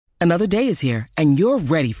Another day is here, and you're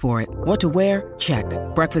ready for it. What to wear? Check.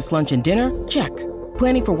 Breakfast, lunch, and dinner? Check.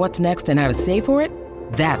 Planning for what's next and how to save for it?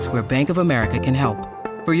 That's where Bank of America can help.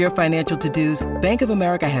 For your financial to-dos, Bank of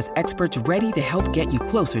America has experts ready to help get you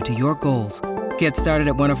closer to your goals. Get started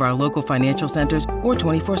at one of our local financial centers or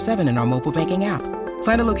 24/7 in our mobile banking app.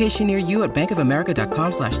 Find a location near you at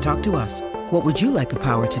bankofamerica.com/talktous. What would you like the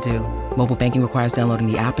power to do? Mobile banking requires downloading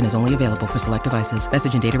the app and is only available for select devices.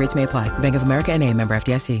 Message and data rates may apply. Bank of America N.A., member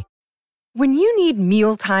FDIC. When you need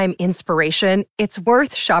mealtime inspiration, it's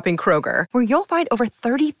worth shopping Kroger, where you'll find over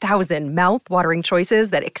 30,000 mouth-watering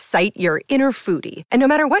choices that excite your inner foodie. And no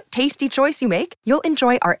matter what tasty choice you make, you'll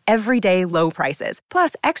enjoy our everyday low prices,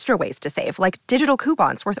 plus extra ways to save, like digital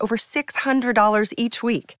coupons worth over $600 each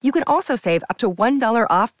week. You can also save up to $1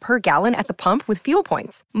 off per gallon at the pump with fuel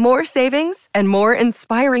points. More savings and more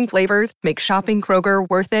inspiring flavors make shopping Kroger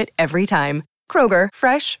worth it every time. Kroger,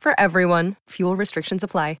 fresh for everyone. Fuel restrictions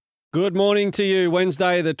apply. Good morning to you.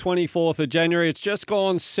 Wednesday, the 24th of January. It's just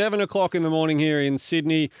gone 7 o'clock in the morning here in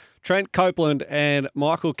Sydney. Trent Copeland and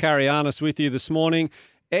Michael Carianis with you this morning.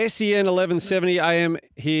 SEN 1170 AM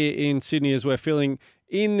here in Sydney as we're filling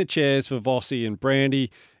in the chairs for Vossi and Brandy.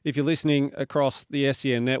 If you're listening across the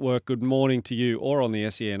SEN network, good morning to you, or on the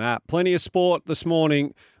SEN app. Plenty of sport this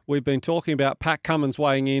morning. We've been talking about Pat Cummins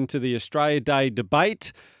weighing into the Australia Day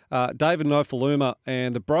debate, David Nofaluma,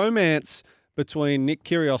 and the bromance between Nick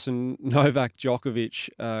Kyrgios and Novak Djokovic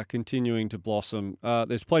continuing to blossom.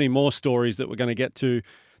 There's plenty more stories that we're going to get to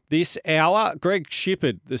this hour. Greg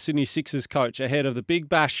Shipperd, the Sydney Sixers coach, ahead of the Big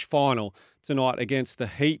Bash final tonight against the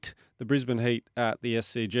Heat, the Brisbane Heat at the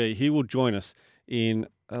SCG. He will join us in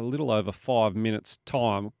a little over 5 minutes'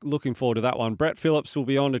 time. Looking forward to that one. Brett Phillips will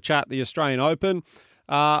be on to chat the Australian Open.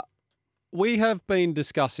 We have been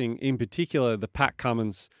discussing, in particular, the Pat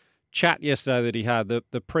Cummins chat yesterday that he had,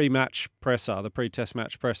 the pre-match presser, the pre-test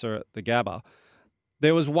match presser at the Gabba.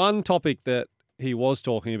 There was one topic that he was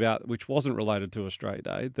talking about which wasn't related to Australia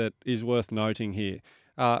Day that is worth noting here.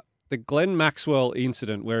 The Glenn Maxwell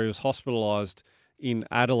incident where he was hospitalised in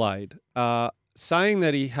Adelaide, saying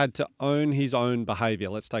that he had to own his own behaviour.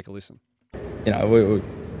 Let's take a listen. You know,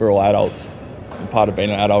 we're all adults. And part of being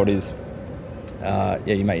an adult is,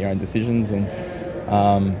 you make your own decisions and,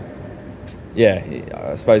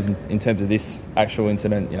 I suppose in terms of this actual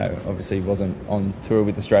incident, obviously he wasn't on tour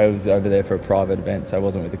with Australia, he was over there for a private event, so he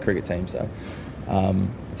wasn't with the cricket team, so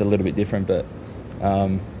it's a little bit different, but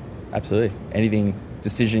absolutely.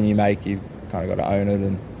 Decision you make, you kind of got to own it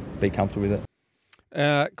and be comfortable with it.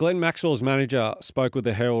 Glenn Maxwell's manager spoke with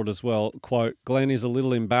the Herald as well. Quote, Glenn is a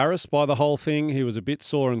little embarrassed by the whole thing. He was a bit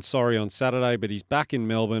sore and sorry on Saturday, but he's back in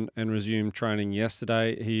Melbourne and resumed training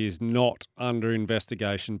yesterday. He is not under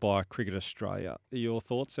investigation by Cricket Australia. Your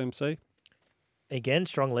thoughts, MC? Again,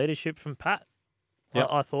 strong leadership from Pat. Yep.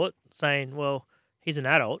 I thought, saying, well, he's an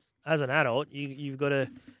adult. As an adult, you've got to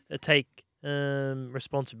take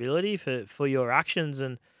responsibility for your actions.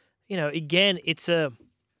 And, again, it's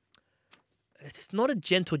not a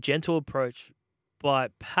gentle approach by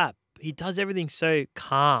Pat. He does everything so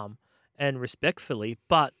calm and respectfully,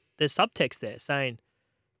 but there's subtext there saying,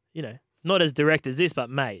 not as direct as this,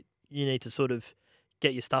 but mate, you need to sort of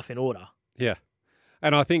get your stuff in order. Yeah.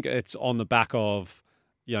 And I think it's on the back of,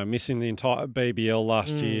 missing the entire BBL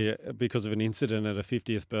last year because of an incident at a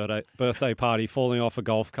 50th birthday party, falling off a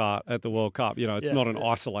golf cart at the World Cup. It's not an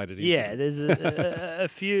isolated incident. Yeah, there's a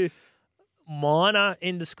few minor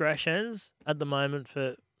indiscretions at the moment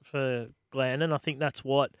for Glenn, and I think that's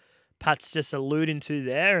what Pat's just alluding to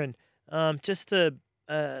there, and just a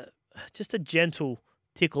gentle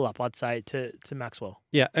tickle up, I'd say, to Maxwell.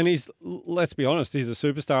 Yeah, and let's be honest, he's a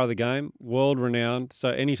superstar of the game, world renowned. So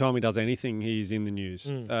anytime he does anything, he's in the news,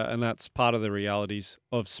 and that's part of the realities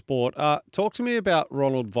of sport. Talk to me about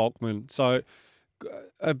Ronald Volkman. So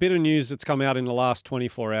a bit of news that's come out in the last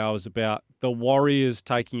 24 hours about the Warriors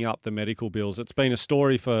taking up the medical bills. It's been a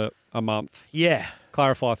story for a month. Yeah.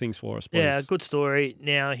 Clarify things for us, please. Yeah, good story.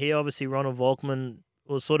 Now, here, obviously, Ronald Volkman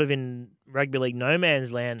was sort of in rugby league no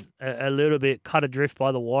man's land, a little bit cut adrift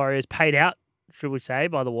by the Warriors, paid out, should we say,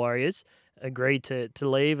 by the Warriors, agreed to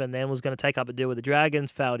leave, and then was going to take up a deal with the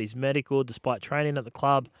Dragons, failed his medical despite training at the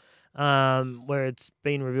club, where it's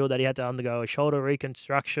been revealed that he had to undergo a shoulder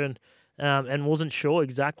reconstruction, and wasn't sure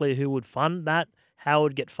exactly who would fund that, how it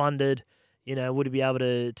would get funded, would he be able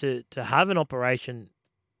to have an operation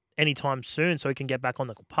anytime soon so he can get back on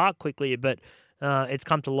the park quickly. But it's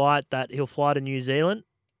come to light that he'll fly to New Zealand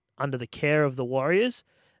under the care of the Warriors,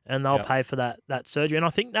 and they'll pay for that surgery. And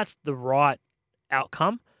I think that's the right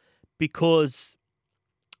outcome, because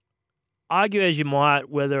argue as you might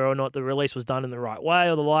whether or not the release was done in the right way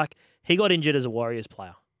or the like, he got injured as a Warriors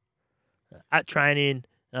player. at training,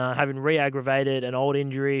 having re-aggravated an old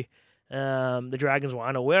injury. The Dragons were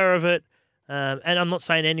unaware of it. And I'm not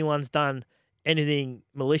saying anyone's done anything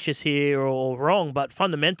malicious here or wrong, but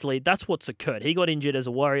fundamentally, that's what's occurred. He got injured as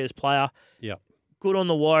a Warriors player. Yeah. Good on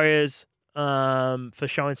the Warriors for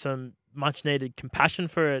showing some much-needed compassion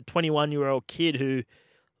for a 21-year-old kid who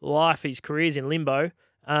his career's in limbo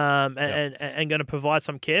and going to provide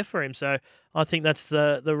some care for him. So I think that's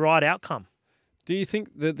the right outcome. Do you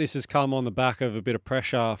think that this has come on the back of a bit of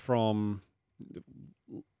pressure from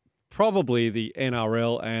probably the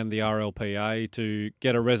NRL and the RLPA to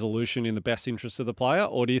get a resolution in the best interest of the player?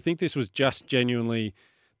 Or do you think this was just genuinely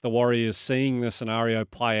the Warriors seeing the scenario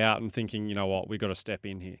play out and thinking, you know what, we've got to step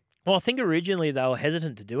in here? Well, I think originally they were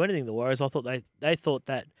hesitant to do anything, the Warriors. I thought they thought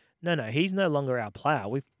that, no, he's no longer our player.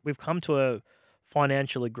 We've come to a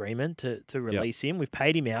financial agreement to release him. We've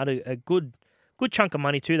paid him out a good chunk of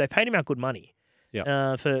money too. They paid him out good money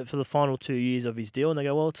for the final 2 years of his deal. And they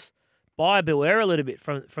go, well, it's buyer beware a little bit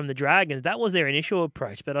from the Dragons. That was their initial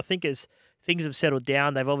approach. But I think as things have settled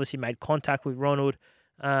down, they've obviously made contact with Ronald.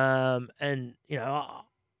 And,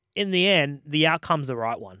 in the end, the outcome's the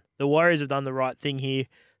right one. The Warriors have done the right thing here,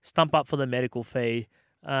 stump up for the medical fee,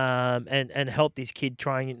 and help this kid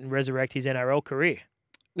try and resurrect his NRL career.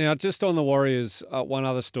 Now, just on the Warriors, one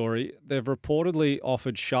other story. They've reportedly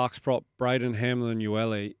offered Sharks prop Braden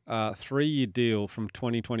Hamlin-Uele a 3-year deal from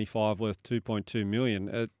 2025 worth $2.2 million.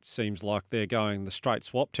 It seems like they're going the straight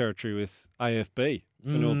swap territory with AFB,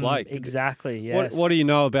 Fanua Blake. Exactly, yes. What do you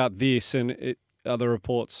know about this, and are the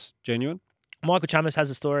reports genuine? Michael Chalmers has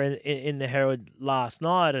a story in the Herald last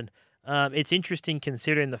night, and it's interesting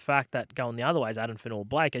considering the fact that going the other way is Adam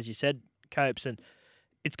Fanua-Blake, as you said, Copes, and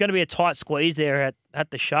it's going to be a tight squeeze there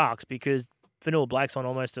at the Sharks because Fanua-Blake's on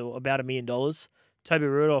almost about $1 million. Toby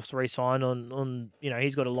Rudolph's re-signed on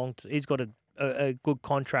he's got a good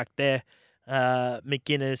contract there.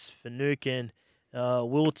 McGuinness, Finucane,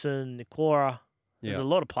 Wilton, Nikora. There's a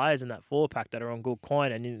lot of players in that 4-pack that are on good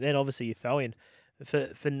coin, and then obviously you throw in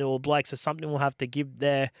Fanua-Blake, so something we'll have to give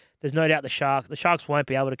there. There's no doubt the Sharks won't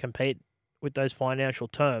be able to compete with those financial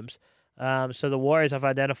terms. So the Warriors have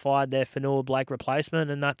identified their Fanua-Blake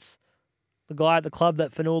replacement, and that's the guy at the club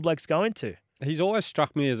that Fanua-Blake's going to. He's always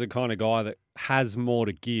struck me as a kind of guy that has more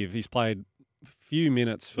to give. He's played a few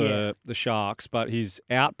minutes for the Sharks, but his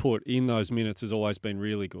output in those minutes has always been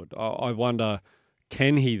really good. I wonder,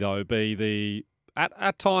 can he, though, be the...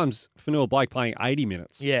 At times, Fanua-Blake playing 80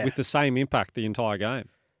 minutes with the same impact the entire game.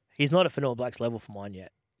 He's not at Fanua-Blake's level for mine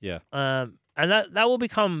yet. Yeah. And that will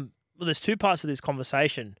become... Well, there's two parts of this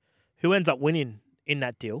conversation. Who ends up winning in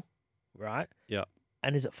that deal, right? Yeah.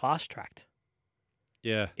 And is it fast-tracked?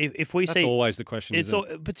 Yeah. If we That's always the question,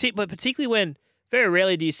 but particularly when very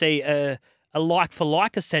rarely do you see a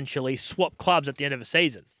like-for-like, essentially, swap clubs at the end of a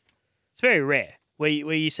season. It's very rare where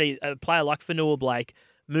you see a player like Fanua-Blake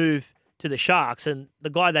move to the Sharks and the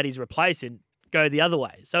guy that he's replacing go the other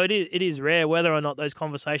way. So it is rare. Whether or not those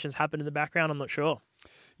conversations happen in the background, I'm not sure.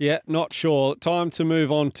 Yeah, not sure. Time to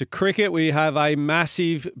move on to cricket. We have a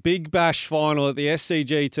massive Big Bash final at the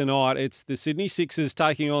SCG tonight. It's the Sydney Sixers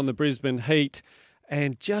taking on the Brisbane Heat.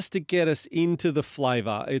 And just to get us into the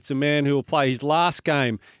flavour, it's a man who will play his last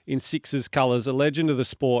game in Sixers colours, a legend of the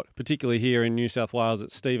sport, particularly here in New South Wales.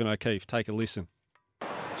 It's Stephen O'Keefe. Take a listen.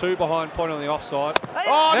 2 behind, point on the offside.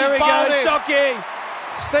 Oh, there we go, Socky!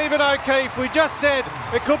 Stephen O'Keefe, we just said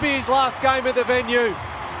it could be his last game at the venue.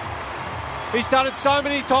 He's done it so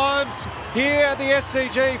many times here at the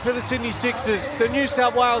SCG for the Sydney Sixers, the New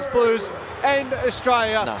South Wales Blues and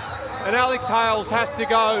Australia. No. And Alex Hales has to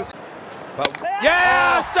go.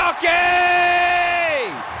 Socky!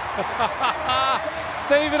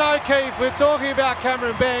 Stephen O'Keefe, we're talking about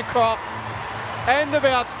Cameron Bancroft and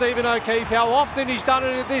about Stephen O'Keefe, how often he's done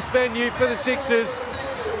it at this venue for the Sixers.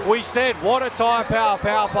 We said, what a time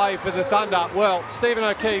power play for the Thunder. Well, Stephen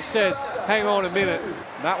O'Keefe says, hang on a minute.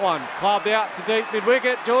 That one clubbed out to deep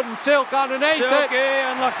mid-wicket. Jordan Silk underneath it.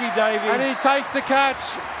 Unlucky, Davey. And he takes the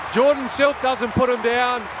catch. Jordan Silk doesn't put him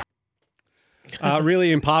down.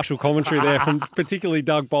 Really impartial commentary there from particularly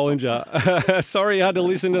Doug Bollinger. Sorry you had to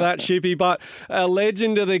listen to that, Shippy, but a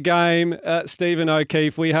legend of the game, Stephen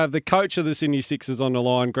O'Keefe. We have the coach of the Sydney Sixers on the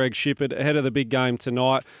line, Greg Shipperd, ahead of the big game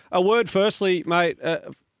tonight. A word firstly, mate,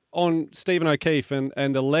 on Stephen O'Keefe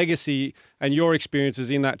and the legacy and your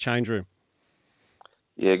experiences in that change room.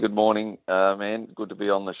 Yeah, good morning, man. Good to be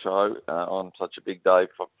on the show on such a big day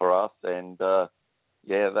for us. And,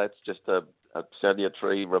 that's just a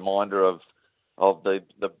salutary reminder of the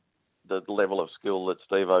level of skill that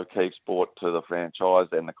Steve O'Keefe's brought to the franchise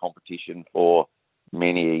and the competition for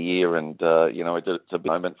many a year. And, it's a big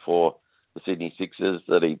moment for the Sydney Sixers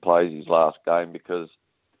that he plays his last game, because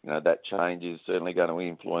that change is certainly going to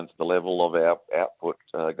influence the level of our output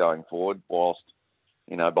going forward. Whilst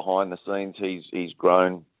behind the scenes he's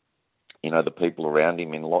grown the people around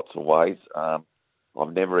him in lots of ways.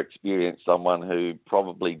 I've never experienced someone who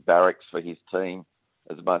probably barracks for his team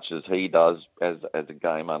as much as he does as a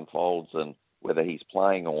game unfolds, and whether he's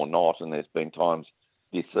playing or not. And there's been times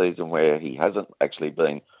this season where he hasn't actually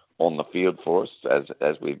been on the field for us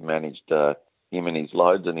as we've managed him and his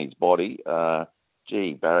loads and his body.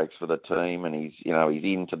 He barracks for the team, and he's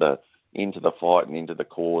into the fight and into the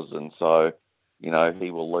cause, and so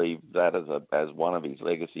he will leave that as one of his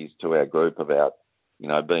legacies to our group about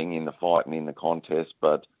being in the fight and in the contest,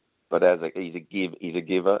 but he's a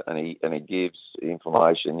giver, and he gives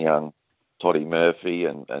information. Young Toddy Murphy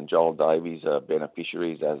and Joel Davies are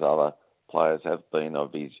beneficiaries, as other players have been,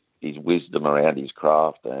 of his wisdom around his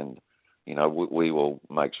craft, and we will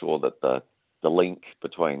make sure that the link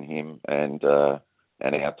between him and our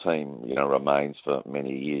team remains for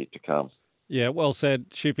many years to come. Yeah, well said,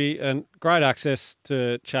 Shippy, and great access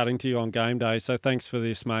to chatting to you on game day, so thanks for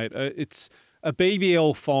this, mate. It's a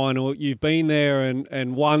BBL final. You've been there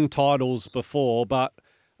and won titles before, but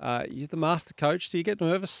you're the master coach. Do you get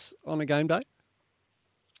nervous on a game day?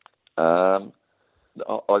 I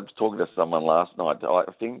was talking to someone last night.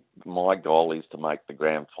 I think my goal is to make the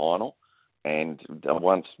grand final, and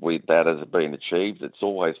once that has been achieved, it's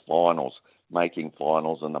always finals. Making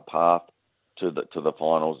finals, and the path to the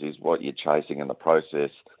finals is what you're chasing, and the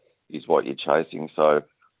process is what you're chasing. So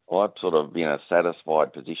I'm sort of in a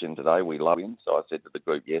satisfied position today. We love him. So I said to the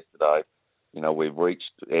group yesterday, we've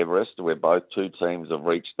reached Everest. Two teams have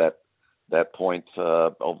reached that point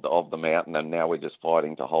of the mountain, and now we're just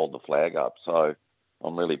fighting to hold the flag up. So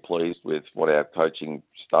I'm really pleased with what our coaching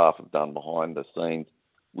staff have done behind the scenes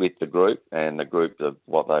with the group, and the group of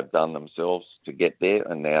what they've done themselves to get there,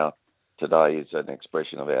 and now today is an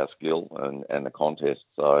expression of our skill and the contest.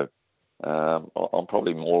 So I'm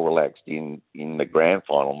probably more relaxed in the grand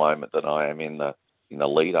final moment than I am in the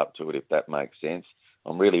lead up to it, if that makes sense.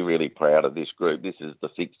 I'm really, really proud of this group. This is the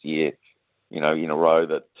 6th year, in a row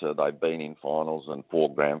that they've been in finals, and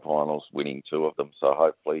 4 grand finals, winning 2 of them. So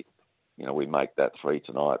hopefully, we make that 3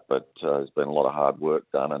 tonight. But there's been a lot of hard work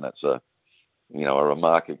done, and it's a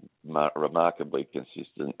remarkably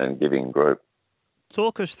consistent and giving group.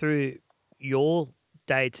 Talk us through your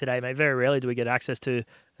day today, mate. Very rarely do we get access to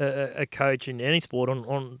a coach in any sport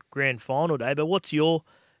on grand final day, but what's your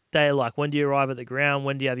day like? When do you arrive at the ground?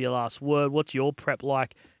 When do you have your last word? What's your prep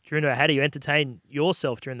like during the day? How do you entertain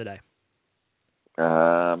yourself during the day?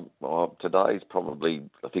 Well, today's probably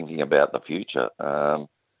thinking about the future, and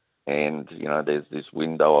there's this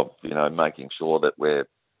window of making sure that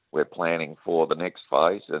we're planning for the next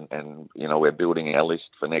phase, and we're building our list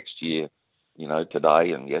for next year.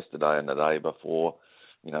 Today and yesterday and the day before,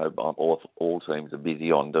 all teams are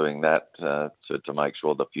busy on doing that to make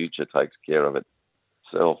sure the future takes care of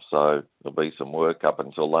itself. So there'll be some work up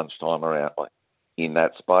until lunchtime around in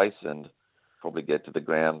that space, and probably get to the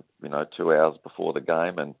ground, 2 hours before the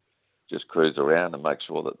game, and just cruise around and make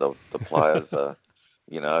sure that the players are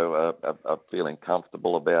feeling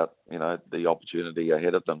comfortable about, the opportunity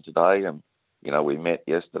ahead of them today. And we met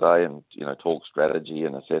yesterday and, talked strategy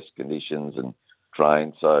and assessed conditions and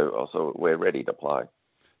trained. So we're ready to play.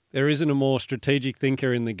 There isn't a more strategic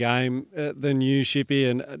thinker in the game than you, Shippy,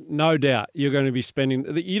 and no doubt you're going to be spending...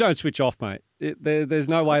 You don't switch off, mate. There's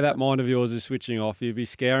no way that mind of yours is switching off. You'll be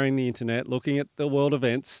scouring the internet, looking at the world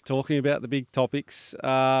events, talking about the big topics.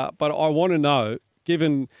 But I want to know,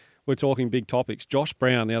 given we're talking big topics, Josh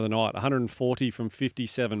Brown the other night, 140 from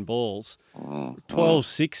 57 balls, 12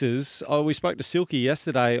 sixes. We spoke to Silky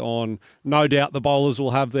yesterday on no doubt the bowlers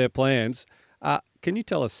will have their plans. Can you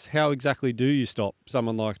tell us how exactly do you stop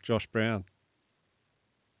someone like Josh Brown?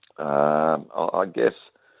 I guess,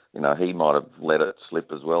 he might have let it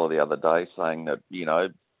slip as well the other day, saying that,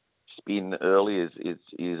 spin early is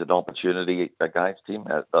an opportunity against him.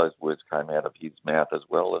 Those words came out of his mouth as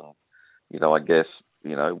well. And, I guess,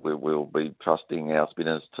 we'll be trusting our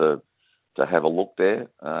spinners to have a look there.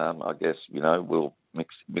 I guess, we'll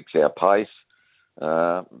mix our pace.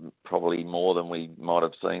 Probably more than we might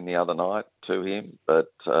have seen the other night to him. But,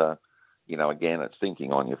 again, it's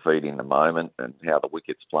thinking on your feet in the moment and how the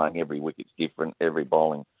wicket's playing. Every wicket's different. Every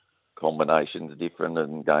bowling combination's different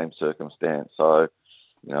in game circumstance. So,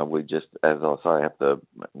 we just, as I say, have to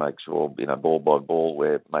make sure, ball by ball,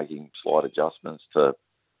 we're making slight adjustments to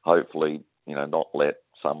hopefully, not let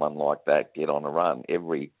someone like that get on a run.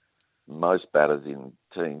 Most batters in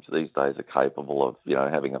teams these days are capable of,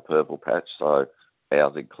 having a purple patch. So,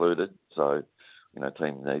 ours included. So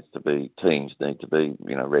teams need to be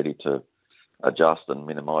ready to adjust and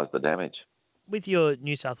minimise the damage. With your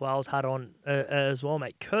New South Wales hat on as well,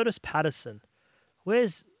 mate, Curtis Patterson,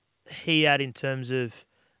 where's he at in terms of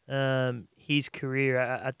his career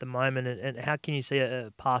at the moment, and how can you see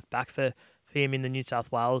a path back for him in the New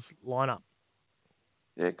South Wales lineup?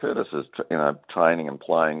 Yeah, Curtis is training and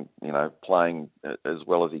playing as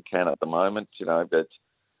well as he can at the moment. It's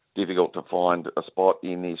difficult to find a spot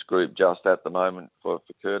in this group just at the moment for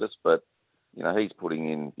Curtis, but he's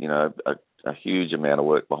putting in a huge amount of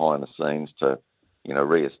work behind the scenes to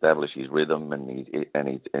re-establish his rhythm and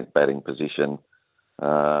his batting position.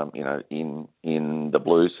 In the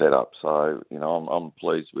blue setup. So, I'm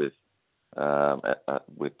pleased with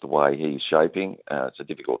the way he's shaping. It's a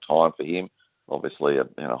difficult time for him. Obviously,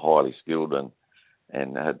 highly skilled and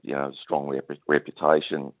had a strong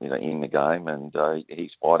reputation in the game, and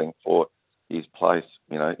he's fighting for his place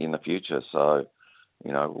in the future. So,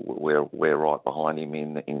 we're right behind him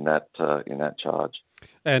in that charge.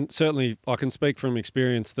 And certainly, I can speak from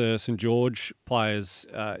experience, the St George players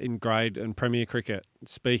in grade and Premier cricket,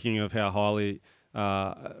 speaking of how highly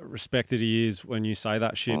respected he is when you say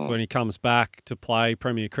that shit, when he comes back to play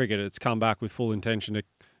Premier cricket, it's come back with full intention to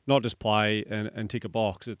not just play and tick a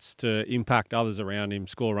box, it's to impact others around him,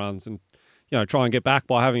 score runs and, try and get back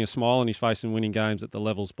by having a smile on his face and winning games at the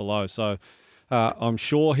levels below. So I'm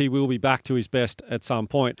sure he will be back to his best at some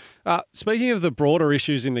point. Speaking of the broader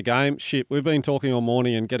issues in the game, we've been talking all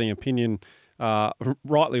morning and getting opinion,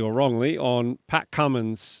 rightly or wrongly, on Pat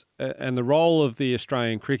Cummins and the role of the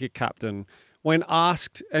Australian cricket captain. When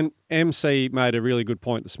asked, and MC made a really good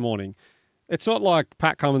point this morning, it's not like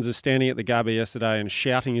Pat Cummins is standing at the Gabba yesterday and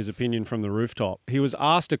shouting his opinion from the rooftop. He was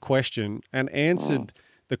asked a question and answered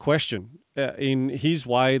the question in his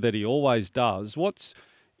way that he always does. What's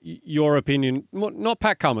your opinion, not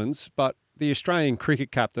Pat Cummins, but the Australian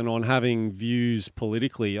cricket captain, on having views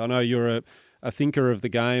politically? I know you're a thinker of the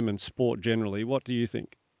game and sport generally. What do you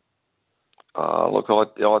think? Look, I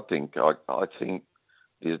think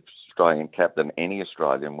the Australian captain, any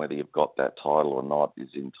Australian, whether you've got that title or not, is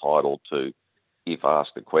entitled to, if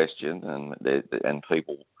asked a question, and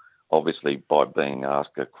people, obviously, by being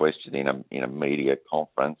asked a question in a media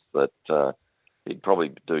conference, that he'd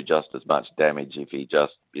probably do just as much damage if he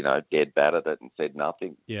just, dead batted it and said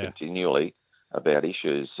nothing continually about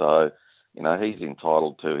issues. So, he's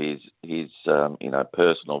entitled to his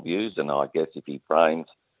personal views, and I guess if he frames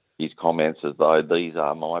his comments as though these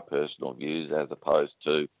are my personal views as opposed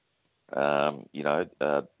to,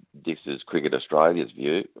 this is Cricket Australia's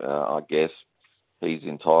view, I guess he's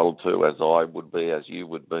entitled to, as I would be, as you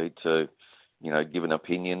would be, to, give an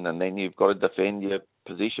opinion, and then you've got to defend your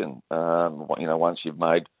position, once you've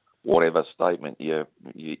made whatever statement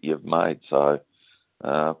you've made. So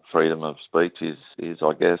freedom of speech is,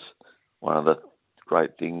 I guess, one of the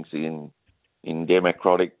great things in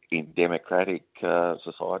democratic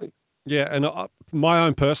society. Yeah, and my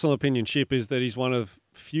own personal opinion, Chip, is that he's one of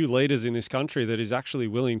few leaders in this country that is actually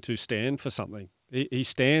willing to stand for something. He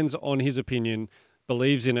stands on his opinion,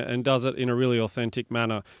 believes in it, and does it in a really authentic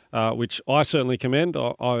manner, which I certainly commend.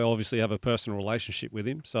 I obviously have a personal relationship with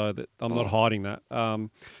him, so that I'm not hiding that.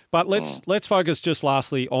 But let's focus just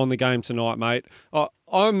lastly on the game tonight, mate.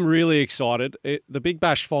 I'm really excited. The Big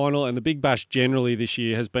Bash final and the Big Bash generally this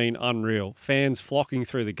year has been unreal. Fans flocking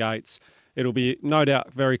through the gates. It'll be no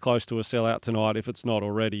doubt very close to a sellout tonight if it's not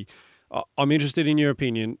already. I'm interested in your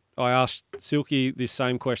opinion. I asked Silky this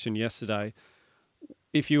same question yesterday.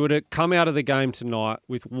 If you were to come out of the game tonight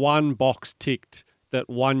with one box ticked that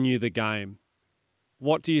won you the game,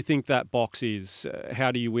 what do you think that box is?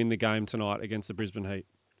 How do you win the game tonight against the Brisbane Heat?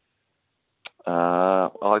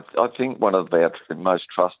 I think one of our most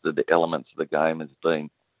trusted elements of the game has been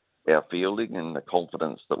our fielding and the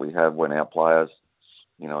confidence that we have when our players,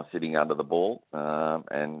 are sitting under the ball,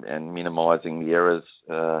 and minimising the errors,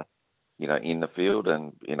 in the field.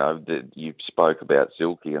 And, you spoke about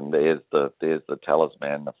Silky, and there's the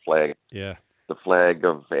talisman, the flag. Yeah. The flag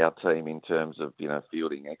of our team in terms of,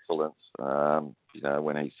 fielding excellence.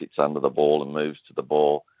 When he sits under the ball and moves to the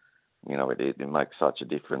ball, it makes such a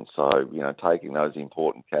difference. So, taking those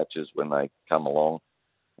important catches when they come along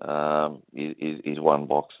is one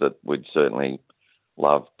box that we'd certainly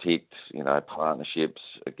love ticked. Partnerships,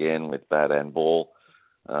 again, with bat and ball,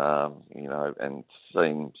 and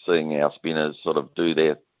seeing our spinners sort of do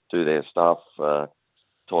their stuff.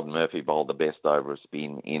 Todd Murphy bowled the best over a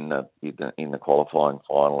spin in the qualifying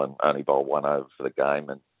final and only bowled one over for the game.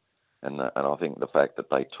 And I think the fact that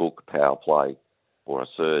they took power play or a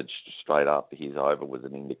surge straight after his over was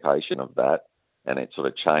an indication of that, and it sort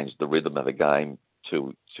of changed the rhythm of the game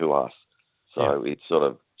to us. So it's sort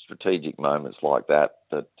of strategic moments like that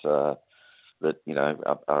are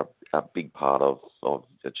a big part of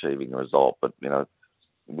achieving a result. But,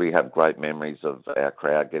 we have great memories of our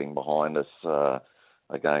crowd getting behind us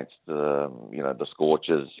against the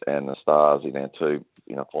Scorchers and the Stars in our two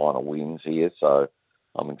final wins here. So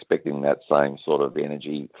I'm expecting that same sort of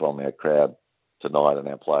energy from our crowd tonight, and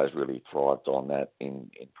our players really thrived on that in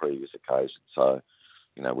previous occasions. So,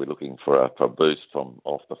 we're looking for a boost from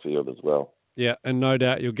off the field as well. Yeah, and no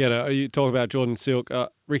doubt you'll get it. You talk about Jordan Silk.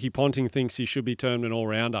 Ricky Ponting thinks he should be termed an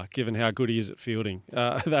all-rounder, given how good he is at fielding.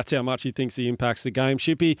 That's how much he thinks he impacts the game.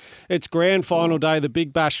 Shippy, it's grand final day, the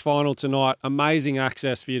Big Bash final tonight. Amazing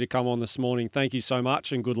access for you to come on this morning. Thank you so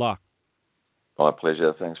much and good luck. My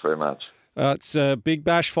pleasure. Thanks very much. It's a Big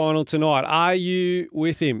Bash final tonight. Are you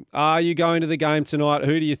with him? Are you going to the game tonight?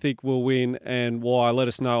 Who do you think will win and why? Let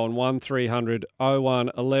us know on 1300 01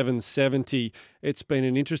 1170. It's been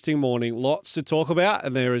an interesting morning. Lots to talk about,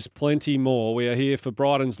 and there is plenty more. We are here for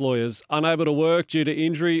Bryden's Lawyers. Unable to work due to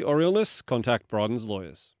injury or illness? Contact Bryden's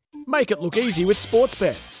Lawyers. Make it look easy with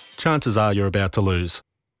Sportsbet. Chances are you're about to lose.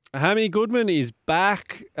 Hammy Goodman is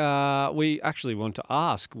back. We actually want to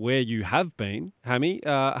ask where you have been. Hammy,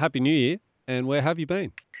 Happy New Year. And where have you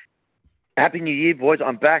been? Happy New Year, boys.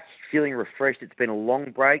 I'm back feeling refreshed. It's been a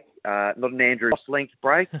long break. Not an Andrew Ross-length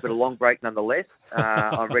break, but a long break nonetheless.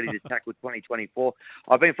 I'm ready to tackle 2024.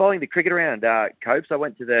 I've been following the cricket around, Copes. I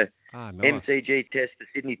went to the nice. MCG test, the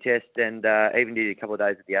Sydney test, and even did a couple of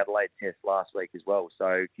days at the Adelaide test last week as well.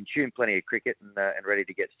 So consumed plenty of cricket and ready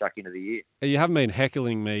to get stuck into the year. You haven't been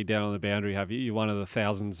heckling me down on the boundary, have you? You're one of the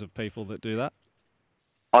thousands of people that do that.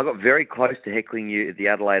 I got very close to heckling you at the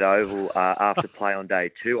Adelaide Oval after play on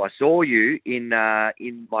day 2. I saw you in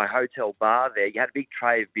my hotel bar there. You had a big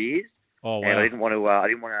tray of beers. Oh, wow. And I didn't want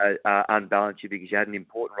to unbalance you because you had an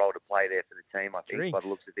important role to play there for the team, I think, by the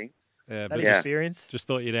looks of things. Yeah, but experience. Just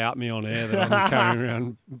thought you'd out me on air that I'm carrying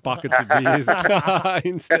around buckets of beers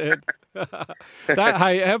instead.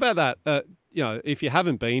 Hey, how about that? If you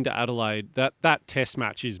haven't been to Adelaide, that test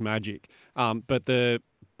match is magic. But the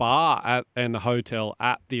bar and the hotel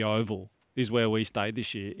at the Oval is where we stayed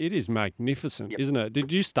this year. It is magnificent, isn't it?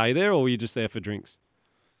 Did you stay there or were you just there for drinks?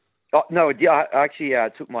 Oh, no, I actually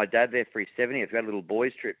took my dad there for his 70th. We had a little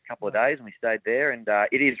boys trip a couple of days and we stayed there. And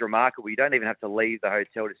it is remarkable. You don't even have to leave the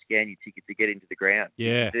hotel to scan your ticket to get into the ground.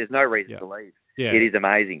 Yeah. There's no reason to leave. Yeah. It is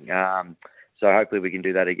amazing. So hopefully we can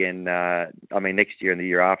do that again. Next year and the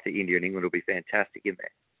year after, India and England will be fantastic in there.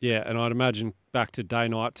 Yeah, and I'd imagine back to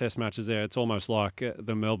day-night test matches there, it's almost like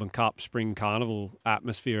the Melbourne Cup Spring Carnival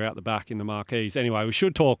atmosphere out the back in the marquees. Anyway, we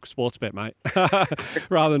should talk Sportsbet, mate,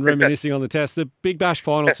 rather than reminiscing on the test. The Big Bash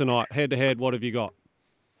final tonight, head-to-head, what have you got?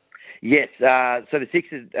 Yes, so the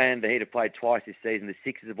Sixers and the Heat have played twice this season. The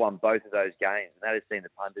Sixers have won both of those games, and that has seen the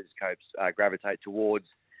pundits, Copes, gravitate towards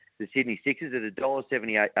the Sydney Sixers at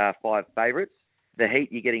 $1.75 favourites. The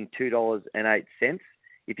Heat, you're getting $2.08.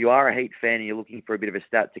 If you are a Heat fan and you're looking for a bit of a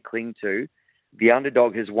stat to cling to, the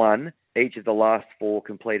underdog has won each of the last 4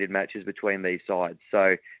 completed matches between these sides.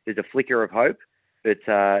 So there's a flicker of hope, but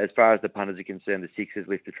as far as the punters are concerned, the Sixers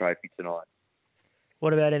lift the trophy tonight.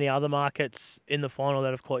 What about any other markets in the final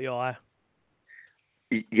that have caught your eye?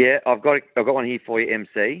 Yeah, I've got one here for you,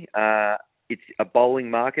 MC. It's a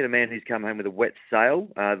bowling market, a man who's come home with a wet sail,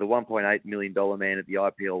 the $1.8 million man at the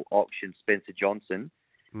IPL auction, Spencer Johnson.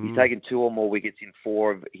 He's taken 2 or more wickets in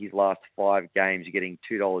 4 of his last 5 games. You're getting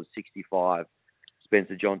 $2.65.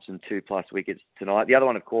 Spencer Johnson, 2+ wickets tonight. The other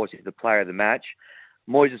one, of course, is the player of the match.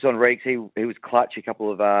 Moises Henriques, he was clutch a couple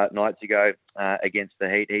of nights ago against the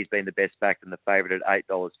Heat. He's been the best back and the favourite at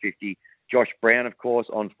 $8.50. Josh Brown, of course,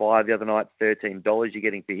 on 5 the other night, $13 you're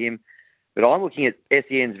getting for him. But I'm looking at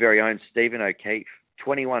SEN's very own Stephen O'Keefe,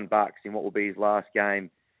 $21 in what will be his last game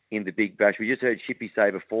in the Big Bash. We just heard Shippy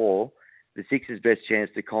say before, the Sixers' best chance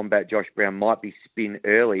to combat Josh Brown might be spin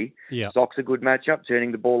early. Yeah. Sock's a good matchup,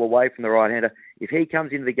 turning the ball away from the right-hander. If he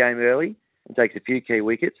comes into the game early and takes a few key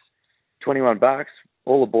wickets, $21,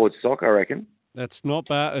 all aboard Sock, I reckon. That's not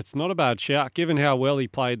bad. It's not a bad shout, given how well he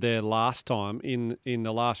played there last time in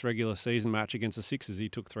the last regular season match against the Sixers. He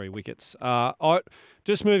took 3 wickets.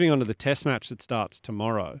 Just moving on to the Test match that starts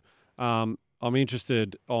tomorrow. I'm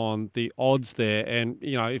interested on the odds there, and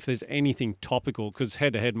if there's anything topical, because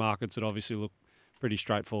head-to-head markets would obviously look pretty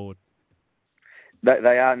straightforward. They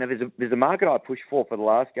are. Now, there's a market I pushed for the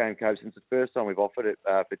last game, Cove, since the first time we've offered it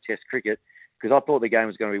for Test cricket, because I thought the game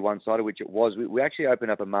was going to be one-sided, which it was. We actually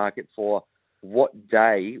opened up a market for what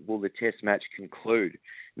day will the Test match conclude.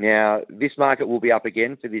 Now, this market will be up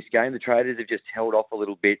again for this game. The traders have just held off a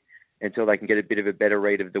little bit until they can get a bit of a better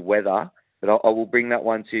read of the weather But I will bring that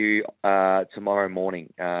one to you tomorrow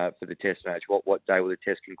morning for the test match. What day will the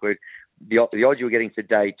test conclude? The odds you were getting for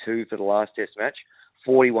day 2 for the last test match,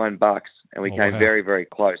 $41, and we came very, very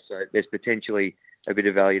close. So there's potentially a bit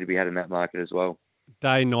of value to be had in that market as well.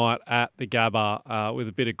 Day night at the Gabba with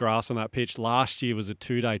a bit of grass on that pitch. Last year was a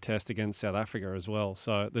 2-day test against South Africa as well.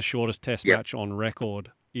 So the shortest test match on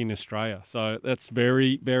record in Australia. So that's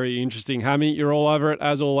very, very interesting. Hammy, you're all over it.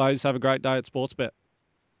 As always, have a great day at Sportsbet.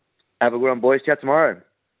 Have a good one, boys. Chat tomorrow.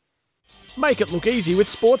 Make it look easy with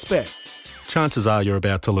Sportsbet. Chances are you're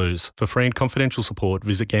about to lose. For free and confidential support,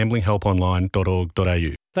 visit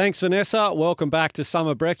gamblinghelponline.org.au. Thanks, Vanessa. Welcome back to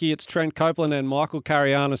Summer Brekkie. It's Trent Copeland and Michael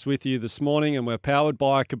Carianis with you this morning, and we're powered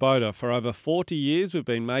by Kubota. For over 40 years, we've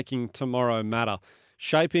been making tomorrow matter,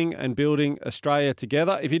 shaping and building Australia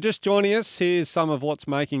together. If you're just joining us, here's some of what's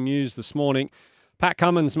making news this morning. Pat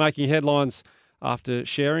Cummins making headlines after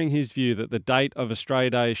sharing his view that the date of Australia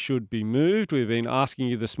Day should be moved. We've been asking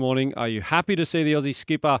you this morning, are you happy to see the Aussie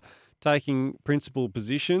skipper taking principal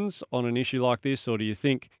positions on an issue like this, or do you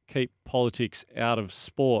think keep politics out of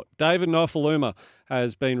sport? David Nofaluma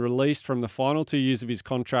has been released from the final 2 years of his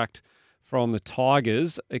contract from the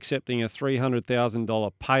Tigers, accepting a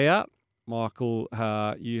 $300,000 payout. Michael,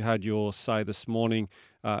 you had your say this morning.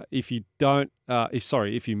 If you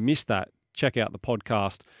missed that, check out the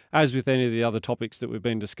podcast. As with any of the other topics that we've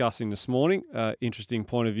been discussing this morning, interesting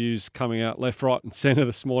point of views coming out left, right and centre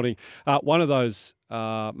this morning. One of those,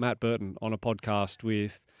 Matt Burton on a podcast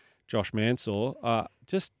with Josh Mansour.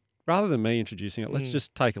 Just rather than me introducing it, let's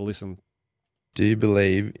just take a listen. Do you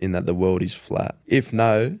believe in that the world is flat? If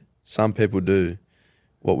no, some people do.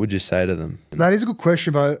 What would you say to them? That is a good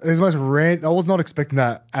question, but it's the most random. I was not expecting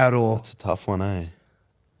that at all. That's a tough one, eh?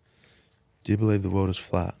 Do you believe the world is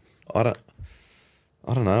flat? I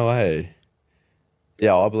don't know, eh?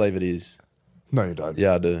 Yeah, I believe it is. No, you don't.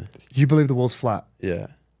 Yeah, I do. You believe the world's flat? Yeah.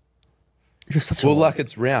 You're such well, like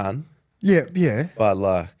it's round. Yeah, yeah. But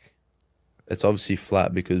like, it's obviously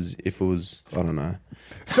flat because if it was, I don't know.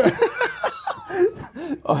 So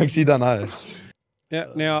I actually don't know. Yeah.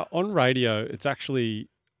 Now on radio, it's actually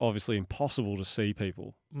obviously impossible to see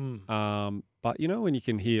people. But you know when you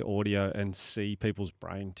can hear audio and see people's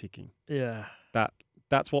brain ticking. Yeah.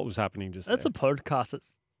 That's what was happening just That's there. a podcast.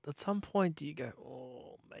 At some point, do you go,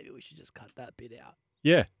 oh, maybe we should just cut that bit out?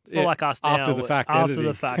 Yeah. It's not like us now. After the fact,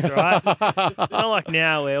 right? It's not like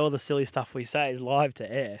now where all the silly stuff we say is live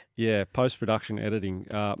to air. Yeah, post-production editing.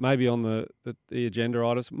 Maybe on the agenda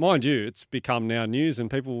items. Mind you, it's become now news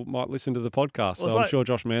and people might listen to the podcast. Well, so I'm sure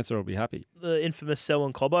Josh Mansour will be happy. The infamous Sel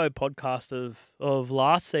and Cobbo podcast of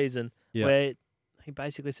last season where he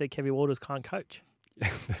basically said Kevin Walters can't coach.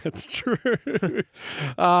 That's true.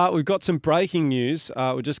 We've got some breaking news.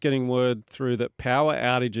 We're just getting word through that power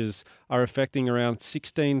outages are affecting around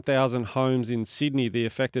 16,000 homes in Sydney. The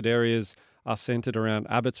affected areas are centred around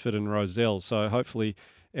Abbotsford and Rozelle. So hopefully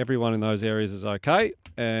everyone in those areas is okay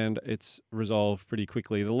and it's resolved pretty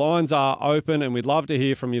quickly. The lines are open and we'd love to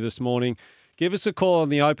hear from you this morning. Give us a call on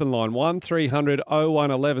the open line, 1300 01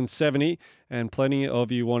 1170, and plenty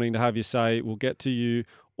of you wanting to have your say. We'll get to you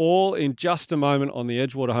all in just a moment on the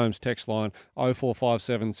Edgewater Homes text line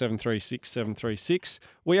 0457 736 736.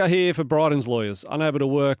 We are here for Bryden's Lawyers. Unable to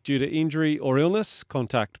work due to injury or illness,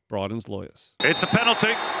 contact Bryden's Lawyers. It's a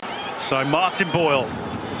penalty. So Martin Boyle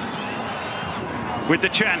with the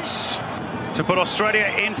chance to put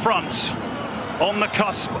Australia in front on the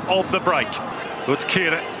cusp of the break.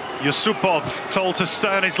 Utkir Yusupov told to stay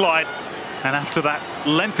on his line. And after that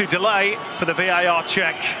lengthy delay for the VAR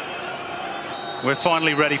check, we're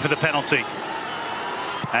finally ready for the penalty.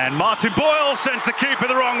 And Martin Boyle sends the keeper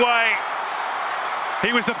the wrong way.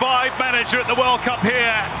 He was the vibe manager at the World Cup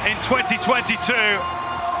here in 2022.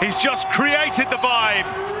 He's just created the vibe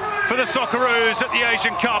for the Socceroos at the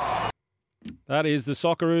Asian Cup. That is the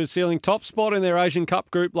Socceroos sealing top spot in their Asian Cup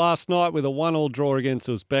group last night with a 1-1 draw against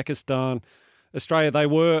Uzbekistan. Australia, they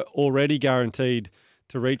were already guaranteed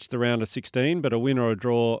to reach the round of 16, but a win or a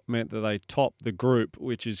draw meant that they topped the group,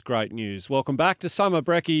 which is great news. Welcome back to Summer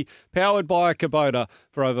Brekkie, powered by Kubota.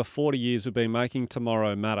 For over 40 years, we've been making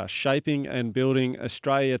tomorrow matter, shaping and building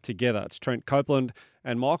Australia together. It's Trent Copeland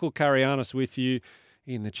and Michael Carianis with you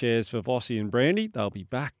in the chairs for Vossi and Brandy. They'll be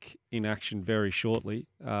back in action very shortly.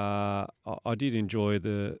 I did enjoy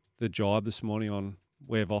the jibe this morning on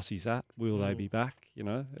where Vossi's at. Will they be back? You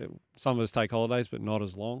know, some of us take holidays, but not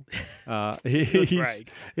as long.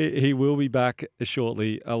 He will be back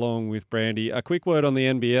shortly, along with Brandy. A quick word on the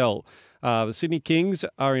NBL. The Sydney Kings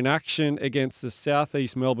are in action against the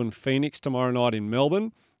Southeast Melbourne Phoenix tomorrow night in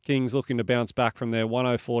Melbourne. Kings looking to bounce back from their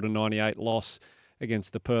 104-98 loss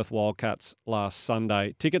against the Perth Wildcats last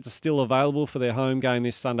Sunday. Tickets are still available for their home game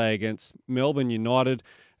this Sunday against Melbourne United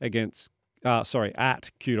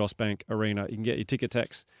at Kudos Bank Arena. You can get your ticket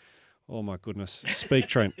text. Oh, my goodness. Speak,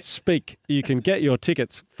 Trent. Speak. You can get your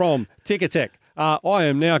tickets from Ticketek. I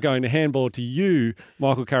am now going to handball to you,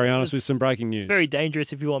 Michael Carianis, with some breaking news. It's very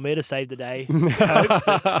dangerous if you want me to save the day.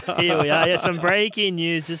 Here we are. Yeah, some breaking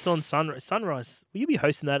news just on Sunrise. Will you be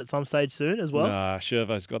hosting that at some stage soon as well? Nah,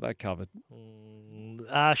 Shervo's got that covered.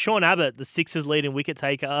 Sean Abbott, the Sixers' leading wicket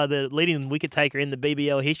taker in the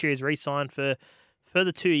BBL history, has re-signed for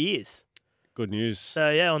further 2 years. Good news. So,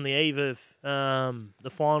 yeah, on the eve of the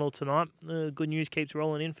final tonight, good news keeps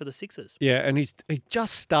rolling in for the Sixers. Yeah, and he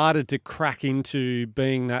just started to crack into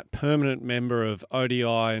being that permanent member of ODI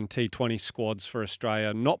and T20 squads for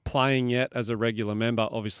Australia, not playing yet as a regular member.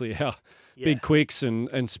 Obviously, our big quicks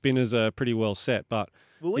and spinners are pretty well set. But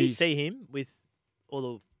will we see him with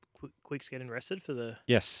all the quicks getting rested for the...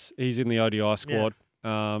 Yes, he's in the ODI squad.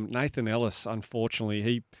 Yeah. Nathan Ellis, unfortunately,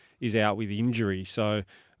 he is out with injury. So...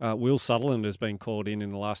 Will Sutherland has been called in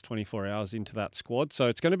the last 24 hours into that squad. So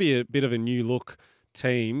it's going to be a bit of a new look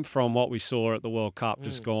team from what we saw at the World Cup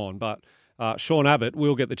just gone. But Sean Abbott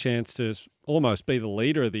will get the chance to almost be the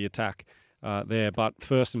leader of the attack there. But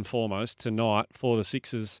first and foremost, tonight for the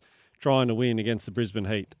Sixers trying to win against the Brisbane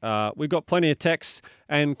Heat. We've got plenty of texts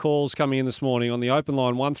and calls coming in this morning on the open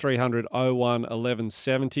line 1300 01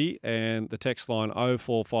 1170 and the text line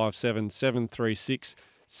 0457 736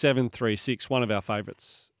 736, one of our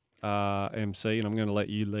favourites. MC, and I'm going to let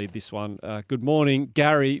you lead this one. Good morning,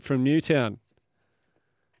 Gary from Newtown.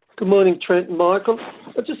 Good morning, Trent and Michael.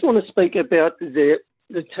 I just want to speak about the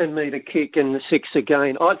 10-metre kick and the six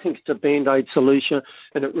again. I think it's a Band-Aid solution,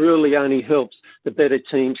 and it really only helps the better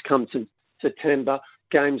teams come to September,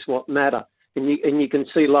 games what matter. And you can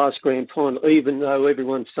see last grand final, even though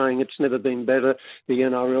everyone's saying it's never been better, the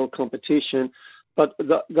NRL competition, but they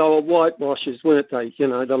were whitewashes, weren't they? You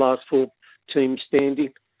know, the last four teams standing.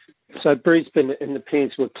 So Brisbane and the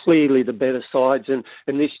Panthers were clearly the better sides, and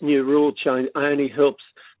this new rule change only helps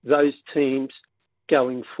those teams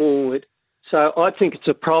going forward. So I think it's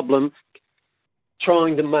a problem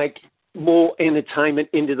trying to make more entertainment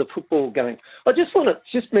into the football game. I just want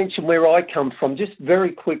to mention where I come from, just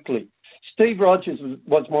very quickly. Steve Rogers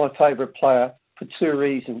was my favourite player for two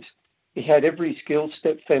reasons. He had every skill,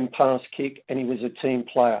 step, fend, pass, kick, and he was a team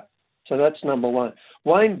player. So that's number one.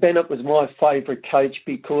 Wayne Bennett was my favourite coach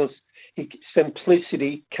because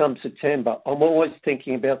simplicity comes September. I'm always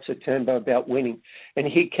thinking about September, about winning, and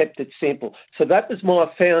he kept it simple. So that was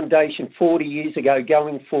my foundation 40 years ago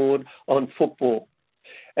going forward on football.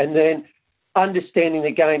 And then understanding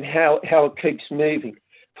the game, how it keeps moving.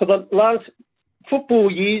 For the last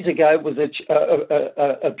football years ago was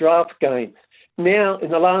a draft game. Now,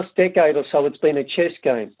 in the last decade or so, it's been a chess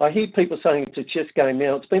game. I hear people saying it's a chess game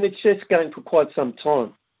now. It's been a chess game for quite some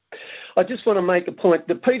time. I just want to make a point.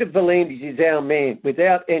 The Peter V'landys is our man,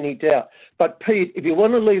 without any doubt. But, Pete, if you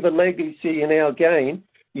want to leave a legacy in our game,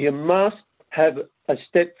 you must have a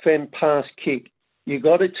step, fend, pass, kick. You've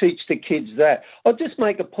got to teach the kids that. I'll just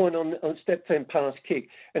make a point on step, fend, pass, kick,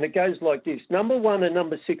 and it goes like this. Number 1 and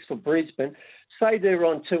number 6 for Brisbane, say they're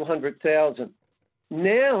on 200,000.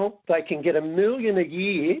 Now they can get $1 million a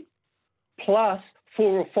year plus 4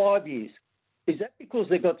 or 5 years. Is that because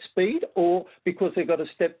they've got speed or because they've got a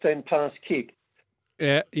step, fend, pass, kick?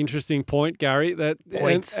 Yeah, interesting point, Gary.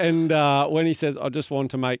 And when he says, I just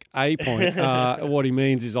want to make a point, what he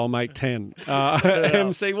means is I'll make 10.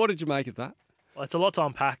 MC, what did you make of that? Well, it's a lot to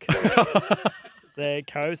unpack there,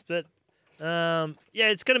 Coast. But,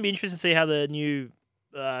 it's going to be interesting to see how the new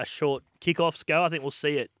short kickoffs go. I think we'll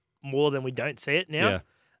see it more than we don't see it now,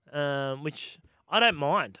 which I don't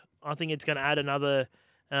mind. I think it's going to add another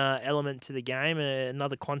element to the game,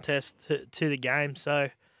 another contest to the game. So,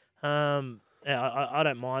 I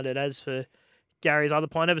don't mind it. As for Gary's other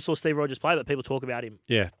point, I never saw Steve Rogers play, but people talk about him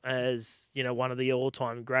as one of the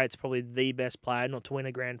all-time greats, probably the best player not to win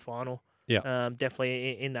a grand final. Yeah,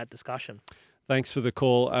 definitely in that discussion. Thanks for the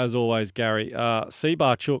call, as always, Gary.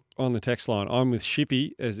 Seabar Chook on the text line. I'm with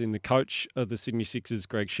Shippy, as in the coach of the Sydney Sixers,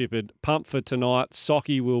 Greg Shippard. Pump for tonight.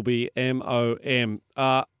 Socky will be MOM.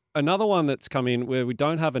 Another one that's come in where we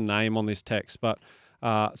don't have a name on this text, but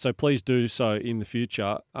so please do so in the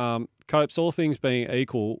future. Copes, all things being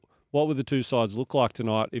equal, what would the two sides look like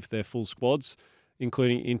tonight if their full squads,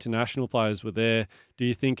 including international players, were there? Do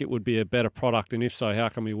you think it would be a better product? And if so, how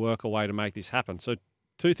can we work a way to make this happen? So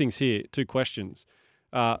two things here, two questions.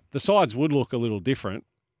 The sides would look a little different.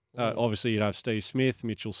 Obviously, you'd have Steve Smith,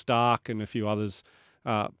 Mitchell Starc, and a few others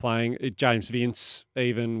playing. James Vince,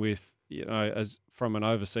 even with, as from an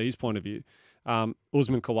overseas point of view.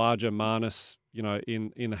 Usman Khawaja, Marnus,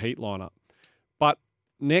 in the heat lineup. But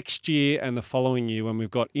next year and the following year, when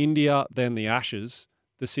we've got India, then the Ashes,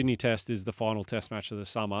 the Sydney Test is the final Test match of the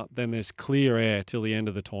summer, then there's clear air till the end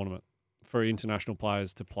of the tournament for international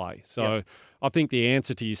players to play. So I think the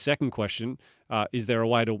answer to your second question, is there a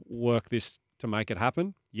way to work this to make it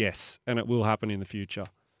happen? Yes, and it will happen in the future.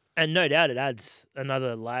 And no doubt it adds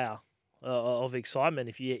another layer of excitement.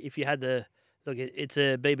 If you had look, it's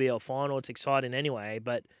a BBL final, it's exciting anyway,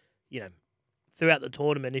 but, throughout the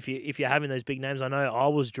tournament, if you're having those big names, I know I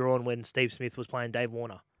was drawn when Steve Smith was playing Dave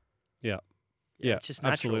Warner. Yeah. It's just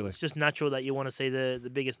natural. Absolutely. It's just natural that you want to see the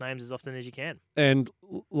biggest names as often as you can. And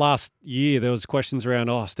last year there was questions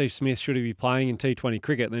around, Steve Smith, should he be playing in T20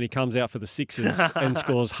 cricket? And then he comes out for the Sixers and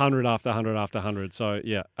scores 100 after 100 after 100. So,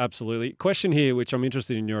 yeah, absolutely. Question here, which I'm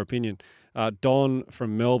interested in your opinion. Don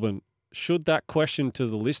from Melbourne, should that question to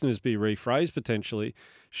the listeners be rephrased potentially?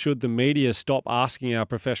 Should the media stop asking our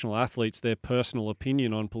professional athletes their personal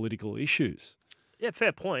opinion on political issues? Yeah,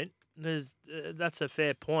 fair point. That's a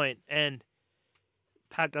fair point. And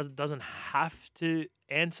Pat doesn't have to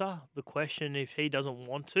answer the question if he doesn't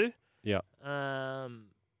want to. Yeah. I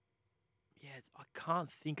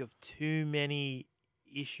can't think of too many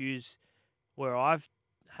issues where I've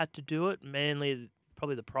had to do it. Mainly,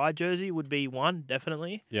 probably the Pride jersey would be one,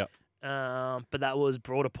 definitely. Yeah. But that was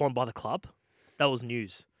brought upon by the club. That was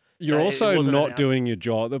news. You're So also it wasn't not doing your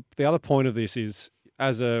job. The other point of this is,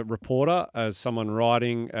 as a reporter, as someone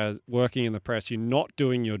writing, as working in the press, you're not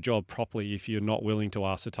doing your job properly if you're not willing to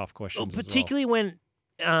ask the tough questions. Particularly when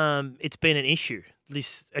it's been an issue,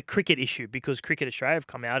 a cricket issue, because Cricket Australia have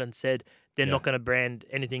come out and said they're not going to brand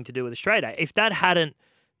anything to do with Australia Day. If that hadn't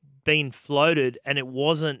been floated and it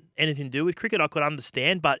wasn't anything to do with cricket, I could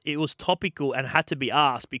understand, but it was topical and had to be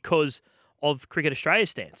asked because of Cricket Australia's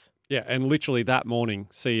stance. Yeah, and literally that morning,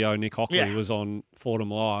 CEO Nick Hockley was on Fordham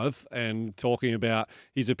Live and talking about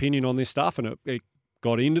his opinion on this stuff, and it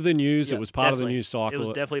got into the news. Yep, it was part of the news cycle. It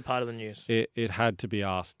was definitely part of the news. It had to be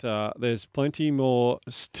asked. There's plenty more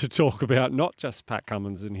to talk about, not just Pat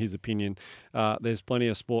Cummins and his opinion. There's plenty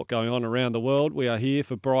of sport going on around the world. We are here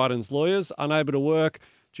for Bryden's Lawyers. Unable to work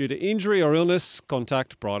due to injury or illness,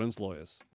 contact Bryden's Lawyers.